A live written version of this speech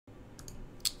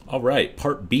All right,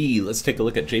 part B, let's take a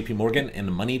look at JP Morgan and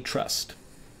the money trust.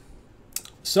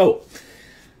 So,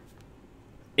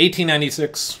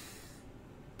 1896,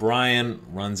 Bryan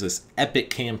runs this epic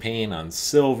campaign on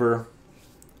silver,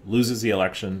 loses the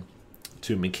election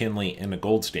to McKinley and the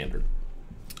gold standard.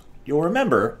 You'll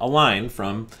remember a line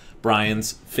from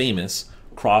Bryan's famous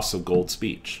Cross of Gold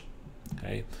speech.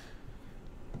 Okay?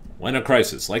 When a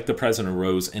crisis like the present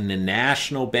arose and the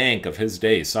national bank of his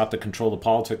day sought to control the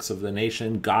politics of the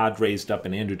nation, God raised up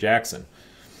an Andrew Jackson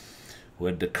who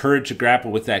had the courage to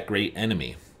grapple with that great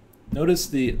enemy. Notice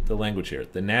the language here,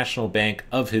 the national bank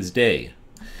of his day.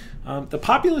 The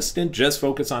populists didn't just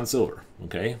focus on silver,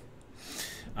 okay?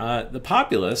 The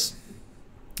populist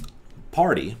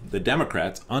party, the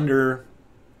Democrats, under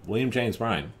William Jennings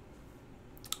Bryan,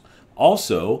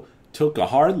 also took a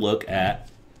hard look at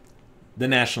the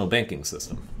national banking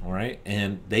system, all right?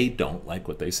 And they don't like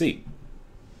what they see.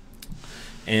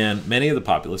 And many of the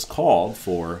populists called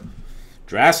for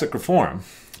drastic reform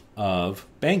of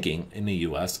banking in the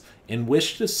U.S. and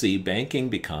wished to see banking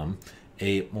become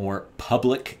a more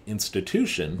public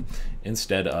institution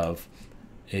instead of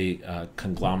a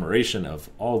conglomeration of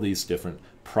all these different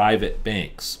private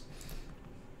banks.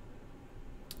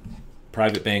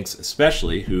 Private banks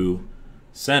especially who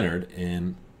centered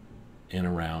in and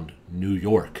around New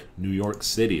York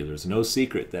City. There's no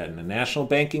secret that in the national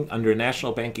banking, under a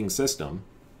national banking system,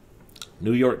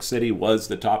 New York City was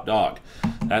the top dog.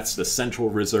 That's the Central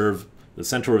Reserve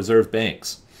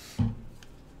banks.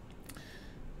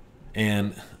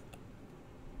 And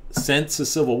since the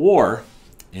Civil War,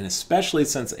 and especially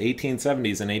since the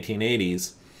 1870s and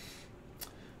 1880s,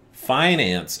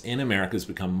 finance in America has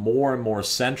become more and more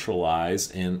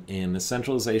centralized, and the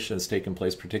centralization has taken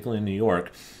place, particularly in New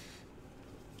York.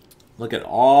 Look at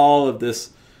all of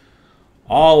this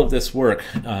work,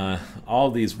 all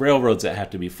of these railroads that have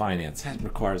to be financed. That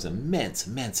requires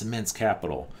immense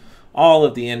capital. All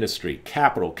of the industry,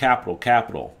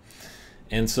 capital.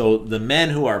 And so the men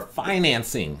who are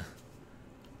financing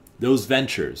those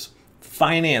ventures,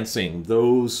 financing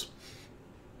those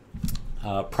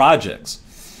projects,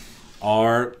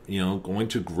 are going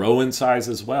to grow in size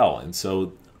as well. And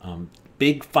so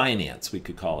big finance, we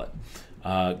could call it,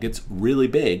 gets really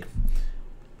big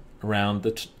around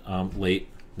the late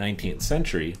 19th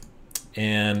century.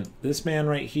 And this man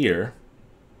right here,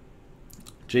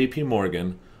 JP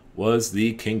Morgan, was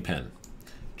the kingpin.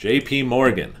 JP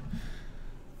Morgan,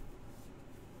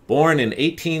 born in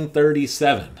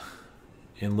 1837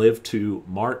 and lived to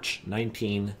March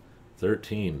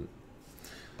 1913.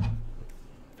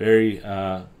 Very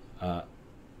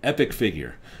epic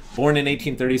figure. Born in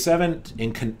 1837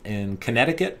 in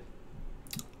Connecticut,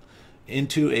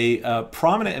 into a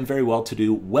prominent and very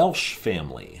well-to-do Welsh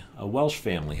family. A Welsh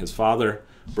family. His father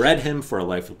bred him for a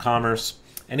life of commerce,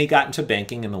 and he got into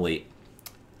banking in the late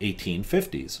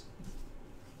 1850s.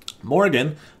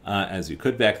 Morgan, as you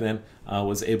could back then,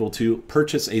 was able to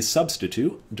purchase a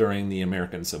substitute during the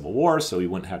American Civil War, so he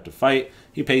wouldn't have to fight.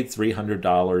 He paid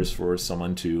 $300 for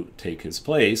someone to take his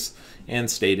place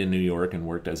and stayed in New York and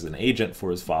worked as an agent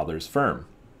for his father's firm.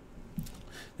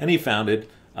 Then he founded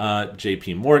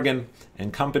JP Morgan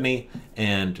and Company,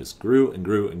 and just grew and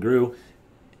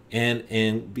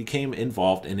became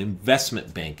involved in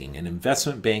investment banking. And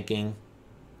investment banking,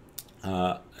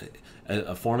 a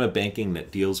form of banking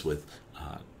that deals with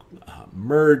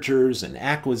mergers and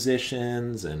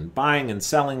acquisitions and buying and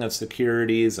selling of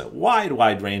securities, a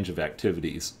wide range of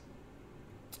activities.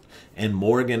 And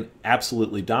Morgan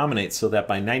absolutely dominates, so that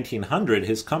by 1900,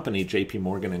 his company, JP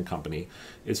Morgan and Company,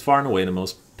 is far and away the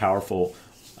most powerful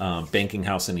banking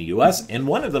house in the U.S. and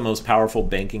one of the most powerful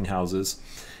banking houses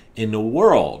in the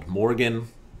world. Morgan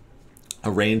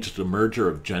arranged the merger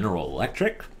of General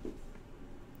Electric.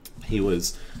 He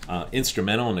was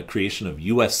instrumental in the creation of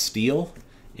U.S. Steel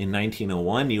in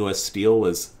 1901. U.S. Steel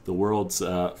was the world's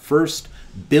first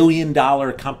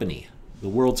billion-dollar company. The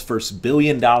world's first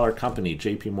billion-dollar company.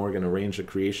 JP Morgan arranged the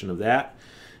creation of that.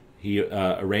 He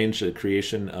arranged the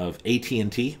creation of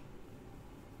AT&T.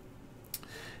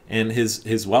 And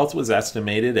his wealth was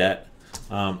estimated at,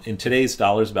 in today's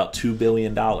dollars, about $2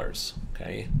 billion.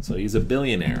 Okay, so he's a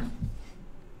billionaire.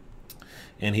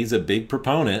 And he's a big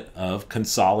proponent of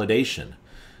consolidation.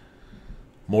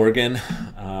 Morgan,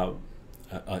 an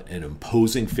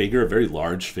imposing figure, a very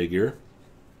large figure.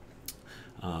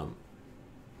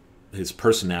 His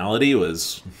personality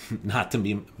was not to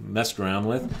be messed around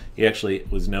with. He actually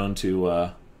was known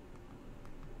to,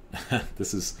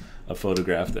 this is a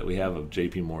photograph that we have of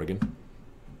JP Morgan.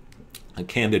 A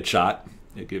candid shot.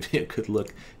 It gives you a good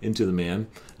look into the man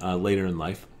later in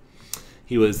life.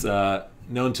 He was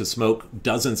known to smoke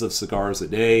dozens of cigars a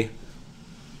day.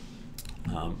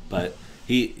 But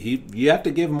you have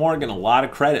to give Morgan a lot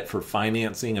of credit for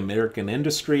financing American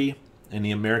industry and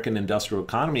the American industrial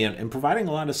economy, and providing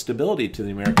a lot of stability to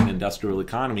the American industrial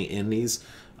economy in these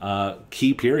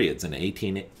key periods in the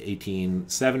 1870s,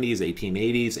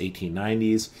 1880s,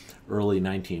 1890s, early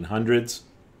 1900s.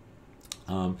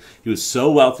 He was so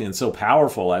wealthy and so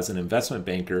powerful as an investment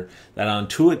banker that on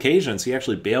 2 occasions he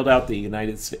actually bailed out the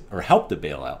United States, or helped to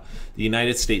bail out the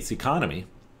United States economy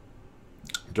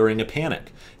during a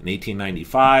panic. In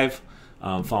 1895,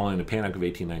 following the Panic of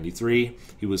 1893,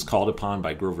 he was called upon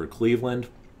by Grover Cleveland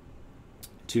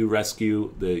to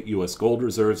rescue the U.S. gold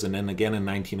reserves, and then again in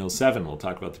 1907. We'll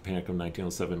talk about the Panic of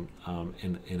 1907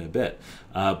 in a bit.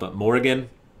 But Morgan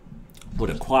would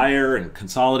acquire and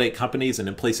consolidate companies and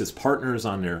then place his partners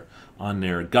on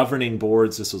their governing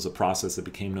boards. This was a process that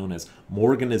became known as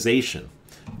Morganization.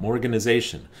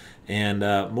 And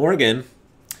Morgan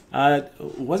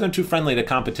wasn't too friendly to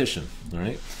competition. All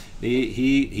right,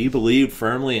 he believed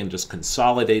firmly in just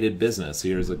consolidated business.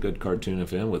 Here's a good cartoon of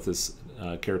him with this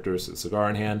characteristic cigar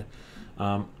in hand.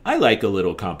 I like a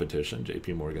little competition,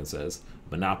 J.P. Morgan says.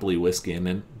 Monopoly whiskey, and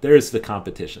then there's the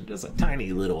competition, just a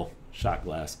tiny little shot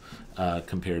glass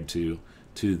compared to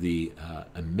the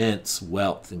immense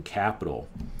wealth and capital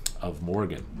of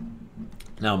Morgan.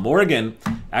 Now, Morgan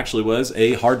actually was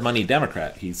a hard money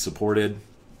Democrat. He supported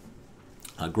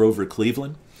Grover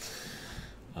Cleveland,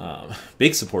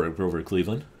 big supporter of Grover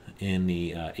Cleveland in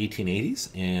the 1880s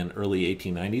and early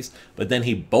 1890s, but then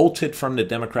he bolted from the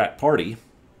Democrat Party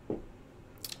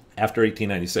after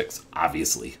 1896,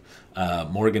 obviously.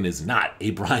 Morgan is not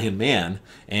a Bryan man,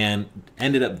 and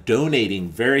ended up donating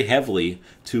very heavily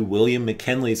to William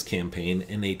McKinley's campaign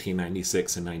in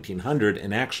 1896 and 1900.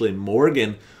 And actually,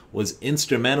 Morgan was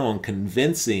instrumental in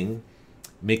convincing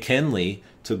McKinley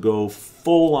to go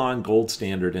full-on gold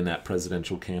standard in that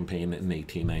presidential campaign in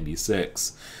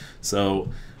 1896. So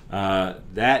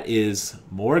that is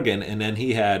Morgan. And then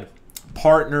he had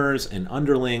partners and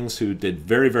underlings who did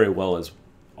very, very well as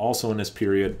also in this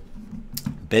period.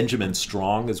 Benjamin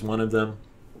Strong is one of them,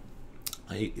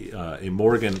 a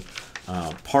Morgan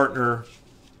partner.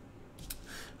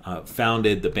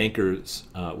 Founded the Bankers,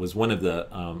 was one of the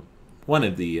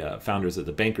founders of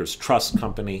the Bankers Trust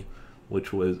Company,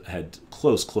 which had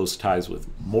close ties with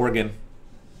Morgan.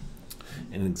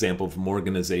 An example of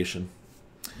Morganization.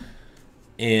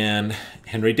 And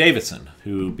Henry Davison,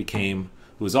 who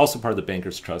was also part of the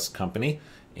Bankers Trust Company,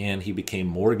 and he became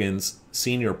Morgan's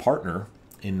senior partner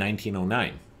in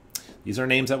 1909. These are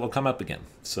names that will come up again,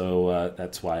 so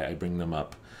that's why I bring them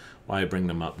up.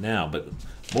 Now. But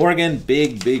Morgan,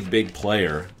 big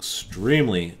player,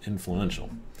 extremely influential.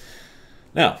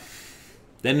 Now,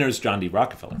 then there's John D.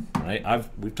 Rockefeller. Right?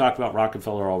 We've talked about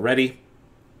Rockefeller already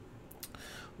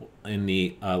in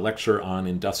the lecture on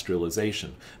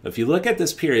industrialization. If you look at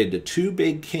this period, the 2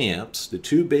 big camps, the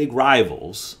 2 big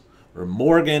rivals, were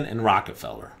Morgan and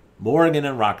Rockefeller.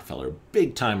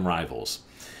 Big-time rivals.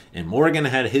 And Morgan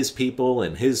had his people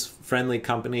and his friendly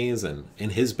companies and in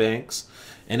his banks.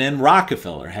 And then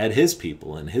Rockefeller had his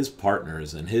people and his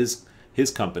partners and his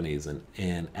companies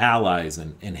and allies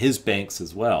and his banks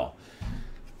as well.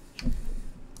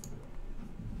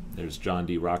 There's John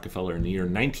D. Rockefeller in the year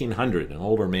 1900, an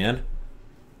older man.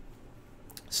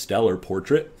 Stellar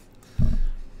portrait.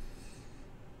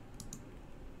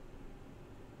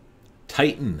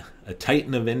 A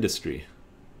titan of industry.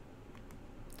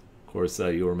 Of course,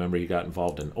 you'll remember he got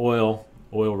involved in oil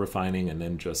refining, and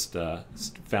then just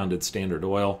founded Standard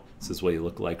Oil. This is what he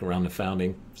looked like around the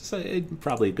founding. Just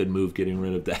probably a good move getting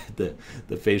rid of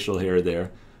the facial hair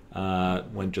there.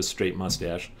 Went just straight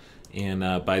mustache. And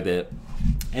by the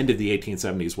end of the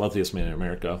 1870s, wealthiest man in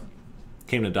America,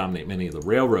 came to dominate many of the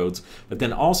railroads. But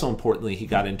then also importantly, he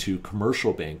got into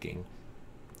commercial banking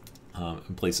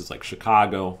in places like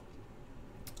Chicago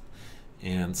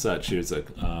and such. Here's a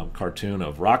cartoon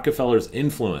of Rockefeller's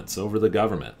influence over the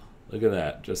government. Look at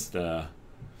that. Just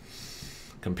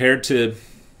compared to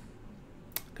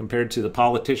the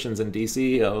politicians in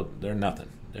D.C., oh, they're nothing.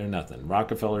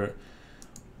 Rockefeller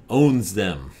owns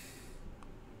them.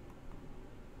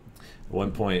 At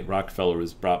one point, Rockefeller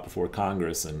was brought before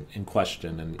Congress and in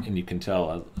question, and you can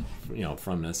tell,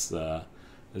 from this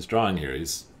drawing here,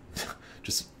 he's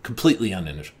just completely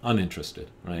uninterested,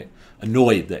 right?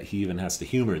 Annoyed that he even has to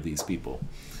humor these people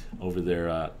over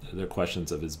their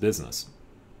questions of his business.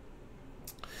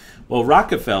 Well,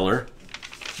 Rockefeller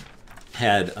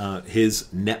had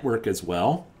his network as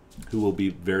well, who will be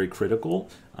very critical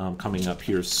coming up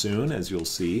here soon, as you'll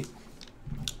see.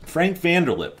 Frank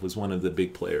Vanderlip was one of the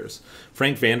big players.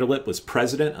 Frank Vanderlip was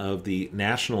president of the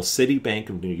National City Bank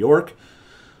of New York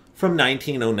from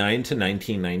 1909 to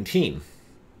 1919.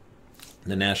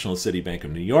 The National City Bank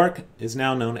of New York is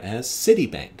now known as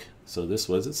Citibank. So this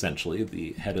was essentially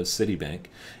the head of Citibank.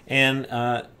 And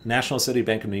National City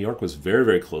Bank of New York was very,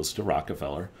 very close to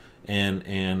Rockefeller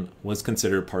and was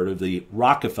considered part of the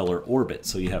Rockefeller orbit.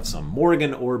 So you have some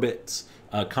Morgan orbits,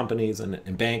 companies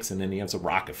and banks, and then you have some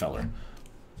Rockefeller,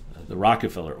 the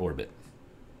Rockefeller orbit.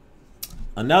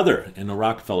 Another in the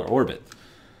Rockefeller orbit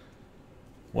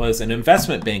was an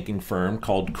investment banking firm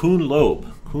called Kuhn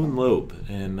Loeb,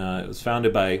 and it was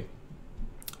founded by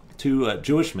two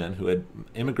Jewish men who had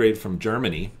immigrated from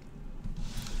Germany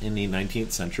in the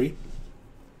 19th century.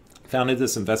 Founded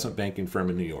this investment banking firm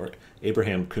in New York,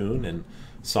 Abraham Kuhn and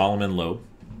Solomon Loeb.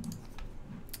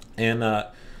 And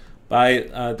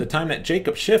by the time that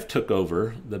Jacob Schiff took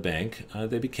over the bank,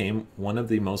 they became one of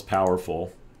the most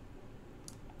powerful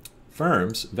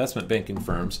firms, investment banking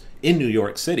firms, in New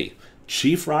York City.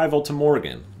 Chief rival to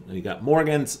Morgan. You got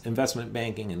Morgan's investment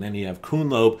banking, and then you have Kuhn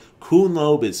Loeb. Kuhn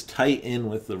Loeb is tight in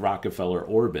with the Rockefeller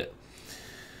orbit.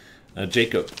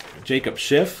 Jacob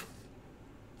Schiff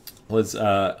was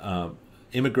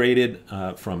immigrated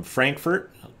from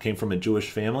Frankfurt, came from a Jewish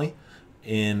family,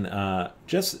 in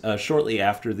just shortly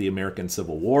after the American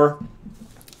Civil War,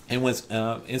 and was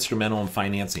instrumental in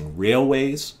financing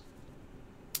railways,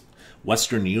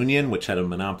 Western Union, which had a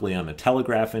monopoly on the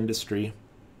telegraph industry,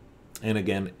 and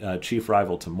again, chief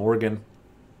rival to Morgan.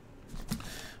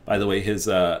 By the way, his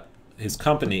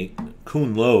company,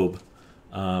 Kuhn Loeb,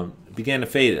 began to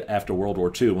fade after World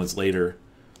War II and was later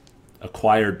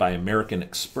acquired by American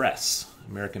Express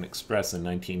in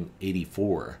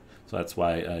 1984. So that's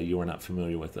why you are not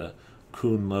familiar with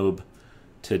Kuhn Loeb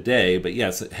today. But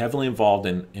yes, heavily involved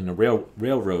in the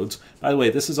railroads. By the way,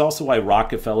 this is also why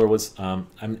Rockefeller was,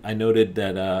 I noted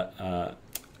that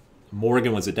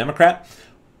Morgan was a Democrat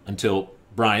until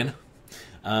Bryan.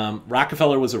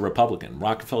 Rockefeller was a Republican.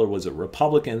 Rockefeller was a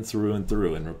Republican through and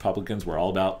through, and Republicans were all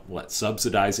about what,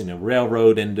 subsidizing the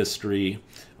railroad industry,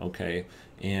 okay,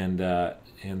 and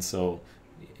so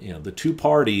the two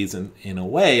parties in a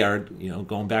way are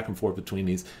going back and forth between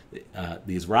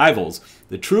these rivals.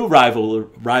 The true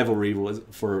rivalry was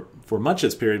for much of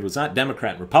this period was not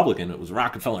Democrat and Republican. It was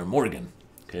Rockefeller and Morgan,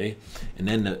 okay, and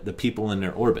then the people in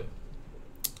their orbit.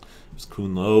 It was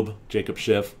Kuhn Loeb, Jacob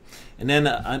Schiff, and then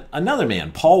another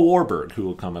man, Paul Warburg, who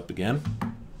will come up again.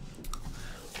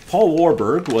 Paul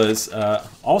Warburg was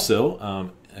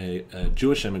also a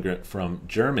Jewish immigrant from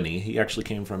Germany. He actually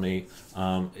came from a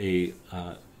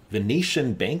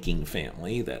Venetian banking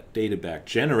family that dated back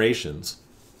generations,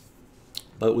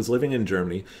 but was living in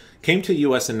Germany. Came to the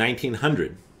U.S. in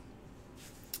 1900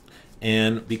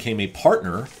 and became a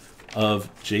partner of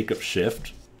Jacob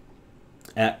Schiff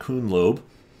at Kuhn Loeb,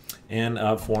 and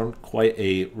formed quite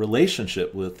a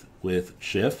relationship with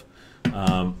Schiff.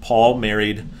 Paul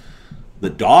married the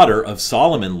daughter of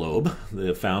Solomon Loeb,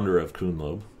 the founder of Kuhn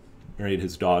Loeb, married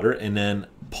his daughter, and then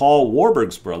Paul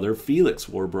Warburg's brother, Felix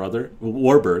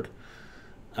Warburg,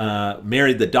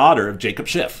 married the daughter of Jacob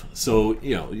Schiff. So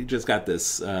you just got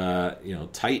this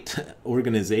tight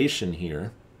organization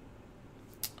here.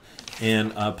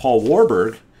 And Paul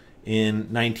Warburg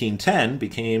in 1910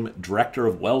 became director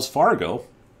of Wells Fargo,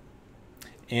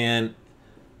 and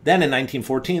then in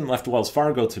 1914 left Wells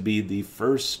Fargo to be the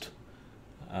first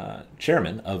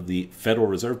chairman of the Federal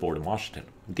Reserve Board in Washington.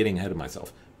 I'm getting ahead of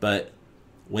myself. But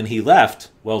when he left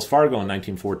Wells Fargo in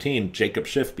 1914, Jacob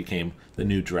Schiff became the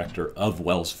new director of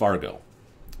Wells Fargo.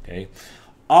 Okay,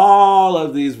 all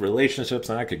of these relationships,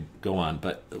 and I could go on,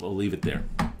 but we'll leave it there.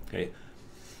 Okay,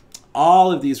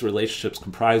 all of these relationships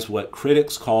comprise what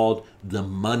critics called the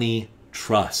money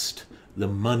trust. The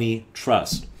money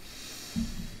trust.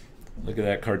 Look at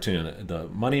that cartoon, the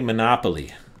money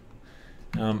monopoly.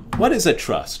 What is a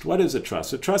trust? What is a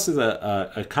trust? A trust is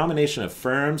a combination of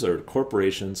firms or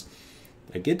corporations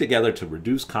that get together to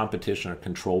reduce competition or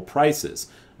control prices.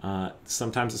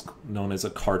 Sometimes it's known as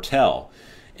a cartel.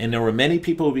 And there were many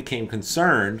people who became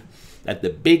concerned that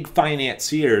the big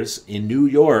financiers in New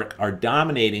York are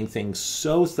dominating things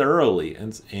so thoroughly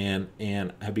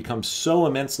and have become so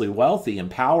immensely wealthy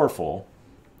and powerful.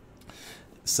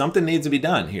 Something needs to be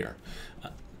done here.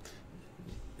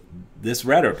 This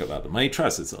rhetoric about the money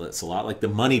trust, it's a lot like the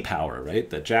money power, right,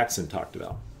 that Jackson talked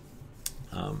about,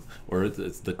 or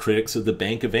the critics of the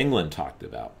Bank of England talked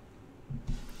about.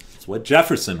 It's what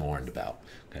Jefferson warned about,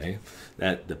 okay,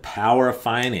 that the power of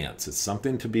finance is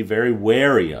something to be very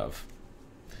wary of.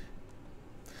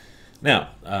 Now,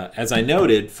 as I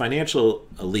noted, financial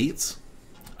elites,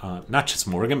 not just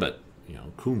Morgan, but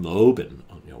Kuhn, Loeb, and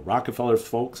Rockefeller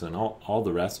folks, and all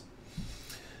the rest,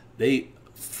 they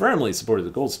firmly supported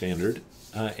the gold standard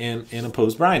and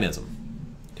opposed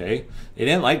Bryanism. Okay, they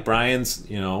didn't like Bryan's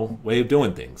way of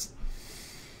doing things.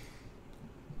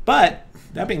 But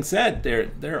that being said,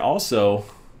 they're also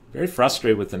very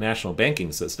frustrated with the national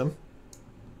banking system.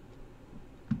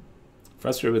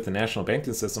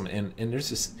 And there's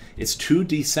just, it's too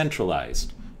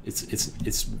decentralized.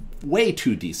 It's way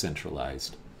too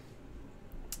decentralized.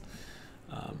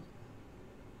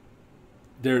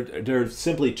 There are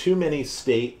simply too many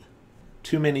state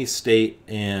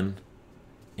and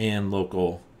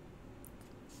local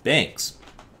banks.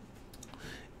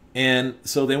 And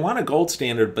so they want a gold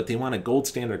standard, but they want a gold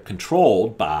standard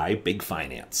controlled by big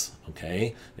finance.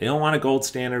 Okay, they don't want a gold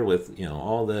standard with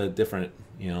all the different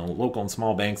local and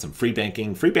small banks and free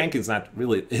banking. Free banking is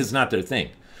not their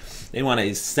thing. They want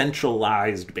a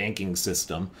centralized banking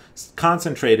system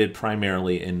concentrated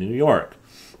primarily in New York.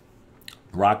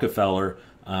 Rockefeller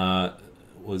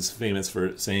was famous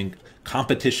for saying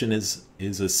competition is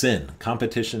a sin.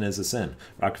 Competition is a sin.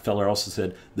 Rockefeller also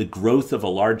said the growth of a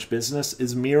large business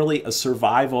is merely a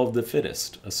survival of the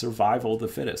fittest. A survival of the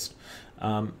fittest.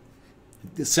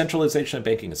 The centralization of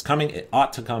banking is coming. It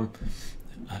ought to come.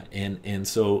 And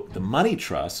so the money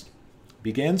trust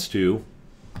begins to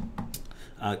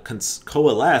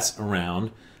coalesce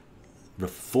around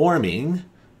reforming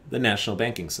the national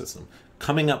banking system,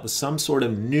 coming up with some sort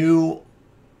of new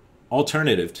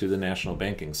alternative to the national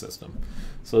banking system.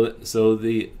 So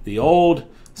the old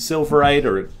Silverite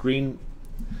or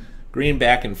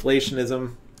greenback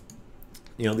inflationism,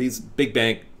 these big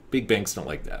banks don't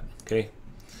like that. Okay,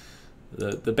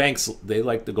 the banks, they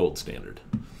like the gold standard,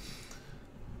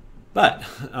 but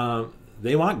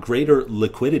they want greater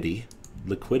liquidity.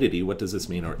 Liquidity, what does this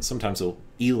mean? Or sometimes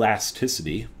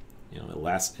elasticity,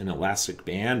 an elastic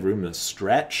band, room to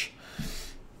stretch.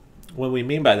 What we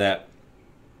mean by that,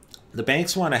 the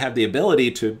banks want to have the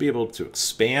ability to be able to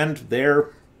expand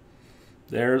their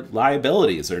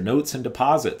liabilities, their notes and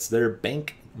deposits, their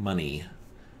bank money,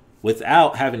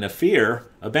 without having to fear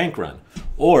a bank run,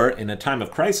 or in a time of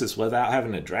crisis without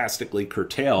having to drastically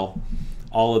curtail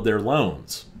all of their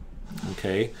loans.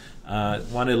 Okay,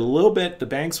 the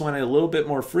banks wanted a little bit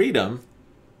more freedom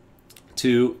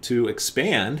to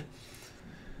expand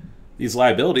these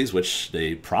liabilities, which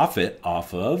they profit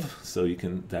off of. So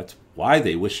that's why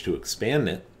they wish to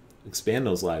expand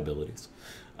those liabilities,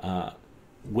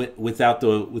 without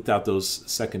those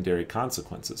secondary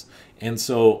consequences. And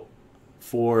so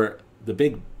for the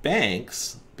big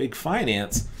banks, big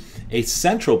finance, a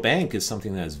central bank is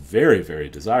something that is very, very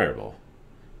desirable.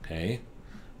 Okay,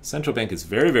 central bank is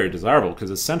very, very desirable because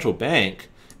a central bank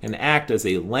can act as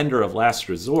a lender of last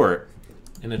resort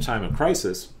in a time of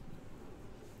crisis,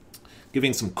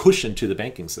 giving some cushion to the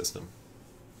banking system.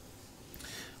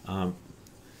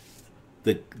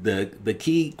 The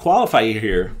key qualifier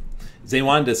here is they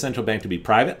wanted the central bank to be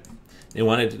private. They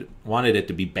wanted it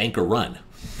to be banker run.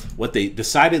 What they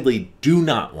decidedly do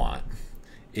not want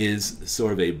is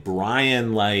sort of a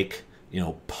Bryan-like,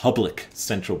 public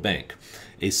central bank,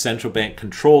 a central bank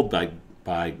controlled by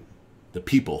the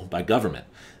people, by government.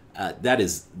 That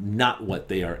is not what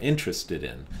they are interested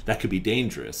in. That could be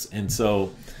dangerous. And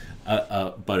so,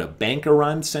 but a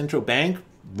banker-run central bank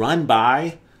run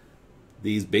by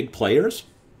these big players,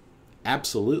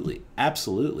 absolutely,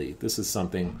 absolutely. This is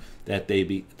something that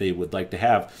they would like to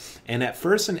have. And at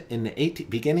first,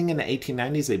 beginning in the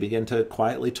 1890s, they began to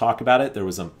quietly talk about it. There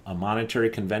was a monetary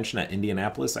convention at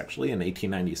Indianapolis, actually, in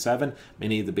 1897.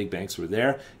 Many of the big banks were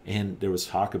there, and there was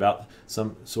talk about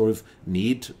some sort of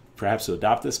need perhaps to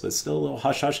adopt this, but still a little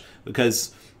hush-hush,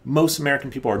 because most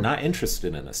American people are not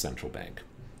interested in a central bank.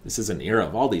 This is an era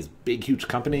of all these big, huge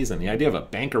companies, and the idea of a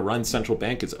banker-run central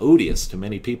bank is odious to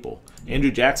many people. Andrew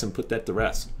Jackson put that to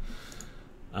rest.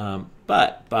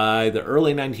 But by the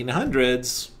early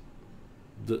 1900s,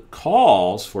 the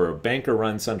calls for a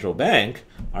banker-run central bank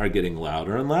are getting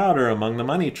louder and louder among the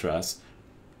money trusts.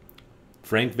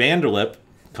 Frank Vanderlip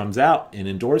comes out and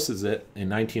endorses it in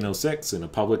 1906 in a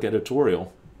public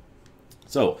editorial.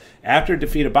 So after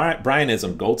defeat of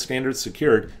Bryanism, gold standards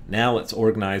secured, now let's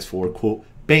organize for, quote,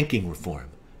 banking reform.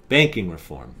 Banking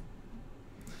reform.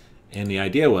 And the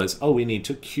idea was, we need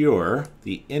to cure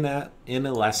the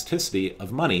inelasticity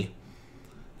of money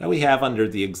that we have under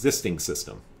the existing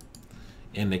system.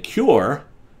 And the cure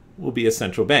will be a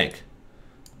central bank,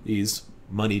 these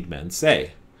moneyed men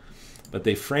say. But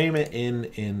they frame it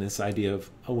in this idea of,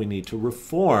 we need to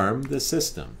reform the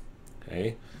system.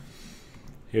 Okay.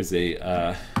 Here's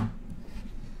a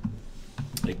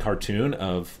cartoon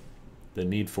of the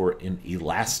need for an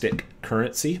elastic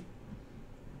currency.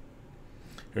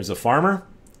 There's a farmer,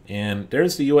 and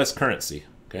there's the U.S. currency.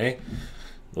 Okay,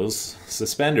 those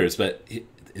suspenders, but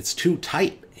it's too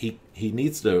tight. He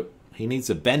needs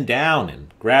to bend down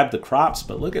and grab the crops,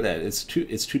 but look at that. It's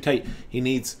too tight. He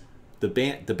needs the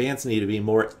bands need to be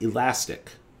more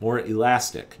elastic.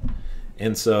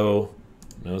 And so,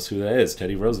 notice who that is,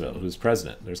 Teddy Roosevelt, who's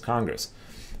president. There's Congress.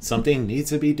 Something needs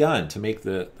to be done to make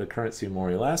the currency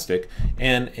more elastic.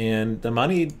 And the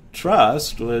money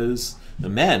trust was, the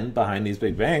men behind these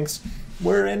big banks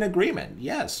were in agreement.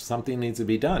 Yes, something needs to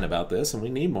be done about this, and we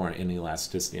need more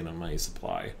inelasticity in the money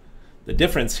supply. The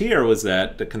difference here was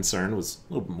that the concern was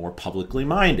a little bit more publicly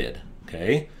minded,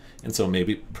 okay? And so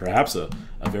maybe perhaps a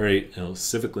very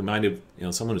civically minded,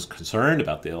 someone who's concerned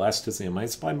about the elasticity of money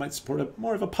supply might support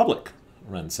more of a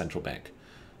public-run central bank.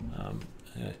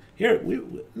 Here,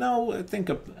 I think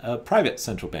a private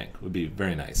central bank would be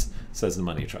very nice, says the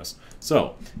Money Trust.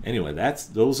 So anyway,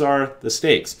 those are the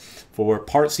stakes. For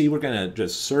Part C, we're going to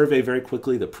just survey very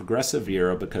quickly the progressive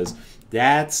era, because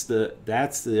that's the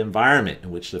environment in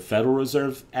which the Federal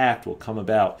Reserve Act will come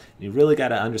about. You really got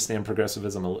to understand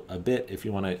progressivism a bit if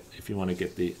you want to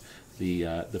get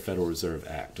the Federal Reserve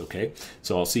Act. Okay,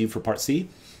 so I'll see you for Part C.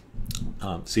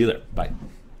 See you there. Bye.